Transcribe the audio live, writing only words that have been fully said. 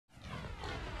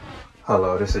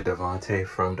Hello, this is Devontae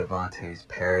from Devontae's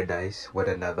Paradise with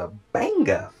another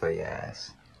banger for your ass.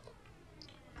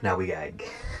 Now we got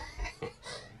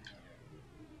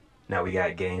now we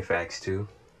got Gamefaqs II.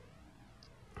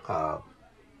 Uh,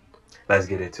 let's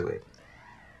get into it.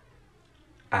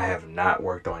 I have not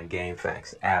worked on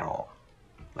Gamefaqs at all.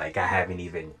 Like I haven't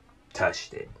even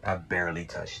touched it. I barely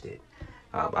touched it.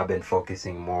 I've been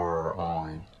focusing more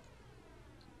on.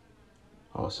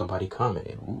 Oh, somebody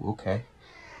commented. Ooh, okay.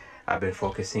 I've been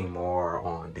focusing more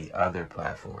on the other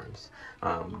platforms.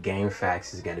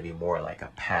 Gamefaqs is going to be more like a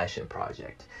passion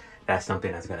project. That's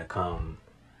something that's going to come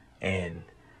in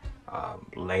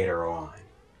later on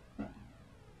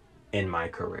in my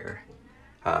career.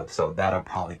 So that'll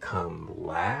probably come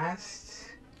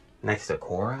last, next to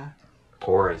Korra.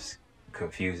 Korra's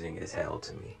confusing as hell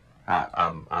to me.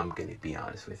 I'm going to be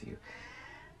honest with you.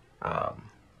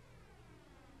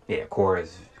 Yeah,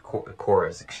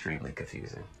 Korra's extremely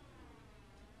confusing.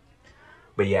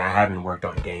 But yeah, I haven't worked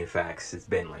on Gamefaqs. It's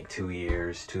been like 2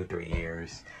 years, 3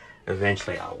 years.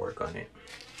 Eventually I'll work on it.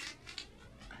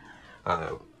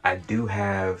 I do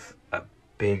have a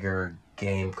bigger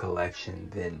game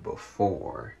collection than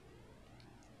before.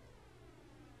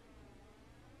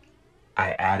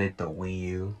 I added the Wii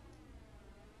U.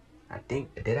 I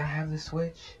think, did I have the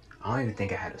Switch? I don't even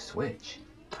think I had a Switch.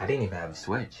 I didn't even have a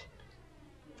Switch.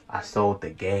 I sold the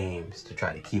games to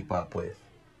try to keep up with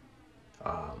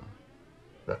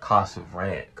the cost of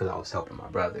rent because I was helping my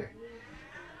brother.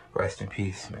 Rest in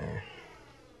peace, man.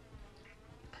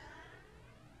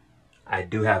 I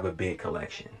do have a big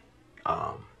collection.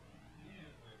 I'll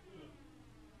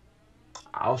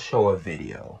show a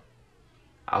video.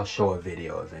 I'll show a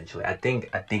video eventually. I think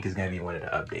it's gonna be one of the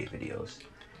update videos.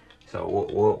 So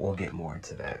we'll get more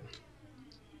into that.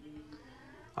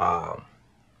 I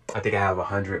think I have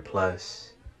 100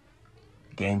 plus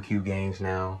GameCube games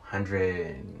now.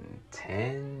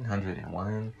 110,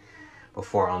 101.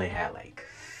 Before I only had like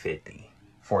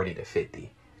 40 to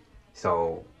 50.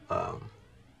 So I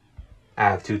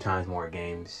have 2 times more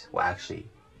games. Well, actually,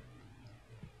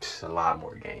 a lot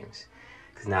more games.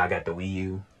 Because now I got the Wii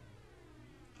U.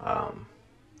 I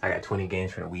got 20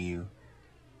 games for the Wii U.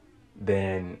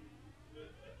 Then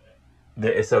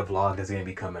it's a vlog that's going to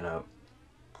be coming up.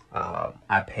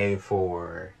 I paid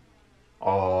for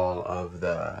all of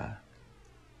the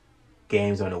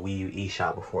games on the Wii U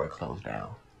eShop before it closed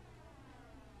down.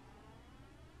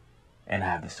 And I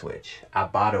have the Switch. I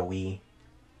bought a Wii.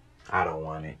 I don't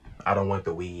want it. I don't want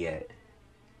the Wii yet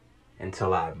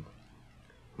until I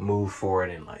move forward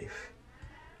in life.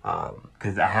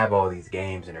 Because I have all these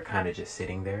games and they're kind of just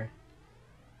sitting there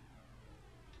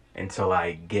until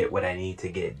I get what I need to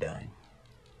get done.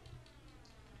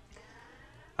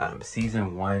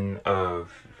 Season 1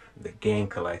 of the game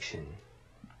collection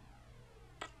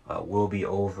will be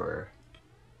over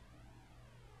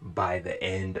by the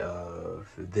end of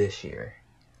this year.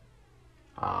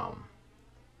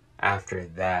 After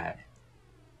that,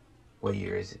 what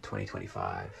year is it?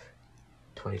 2025,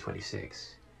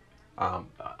 2026.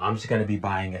 I'm just going to be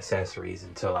buying accessories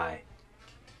until I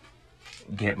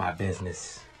get my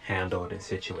business handled and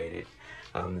situated.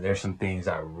 There's some things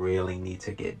I really need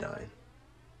to get done.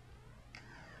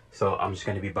 So I'm just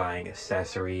going to be buying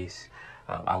accessories.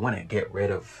 I want to get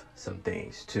rid of some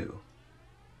things too.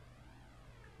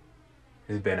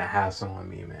 It's been a hassle on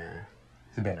me, man.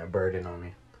 It's been a burden on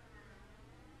me.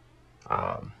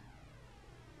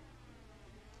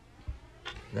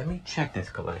 Let me check this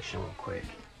collection real quick.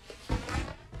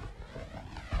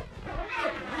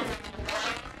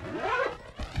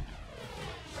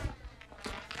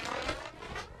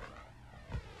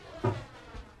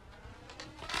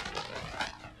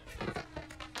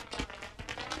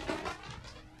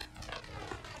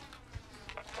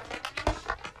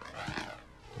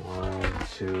 One,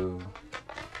 two,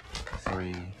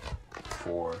 three,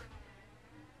 four.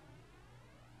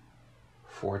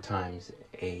 4 times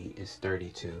 8 is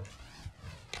 32.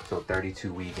 So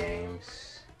 32 Wii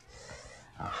games,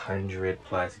 100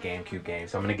 plus GameCube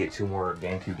games. So I'm gonna get 2 more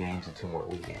GameCube games and 2 more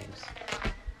Wii games.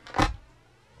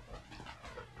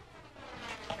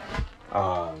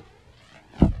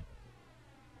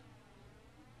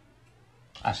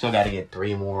 I still got to get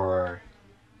 3 more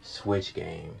Switch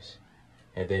games,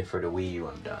 and then for the Wii U,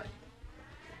 I'm done.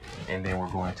 And then we're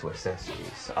going to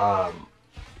accessories. I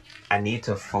need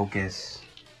to focus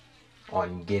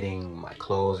on getting my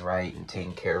clothes right and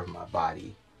taking care of my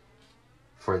body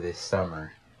for this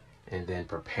summer, and then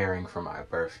preparing for my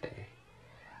birthday.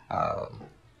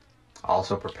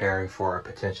 Also preparing for a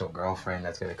potential girlfriend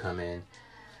that's going to come in.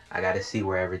 I got to see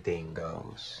where everything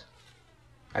goes.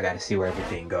 I got to see where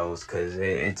everything goes because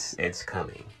it's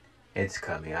coming. It's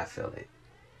coming. I feel it.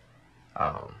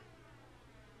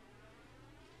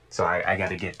 So I got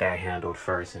to get that handled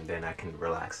first, and then I can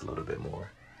relax a little bit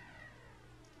more.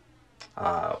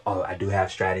 Oh, I do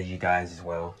have strategy guides as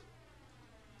well.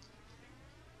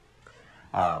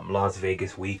 Las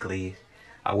Vegas Weekly.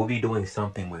 I will be doing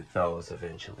something with those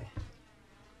eventually.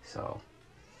 So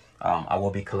I will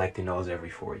be collecting those every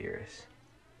 4 years.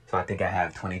 So I think I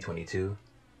have 2022.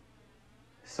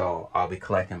 So I'll be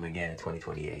collecting them again in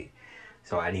 2028.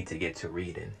 So I need to get to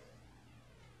reading.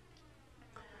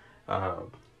 I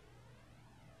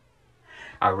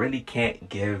really can't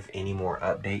give any more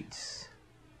updates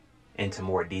into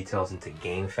more details into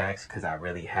Gamefaqs because I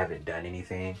really haven't done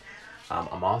anything.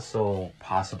 I'm also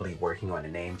possibly working on a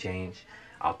name change.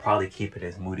 I'll probably keep it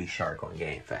as Moodysharky on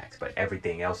Gamefaqs, but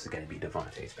everything else is going to be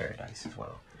Devontae's Paradise as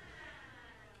well.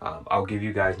 I'll give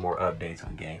you guys more updates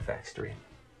on Gamefaqs 3.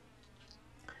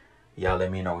 Y'all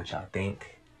let me know what y'all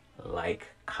think. Like,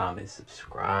 comment,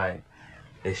 subscribe.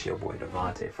 It's your boy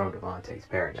Devontae from Devontae's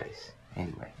Paradise.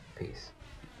 Anyway, peace.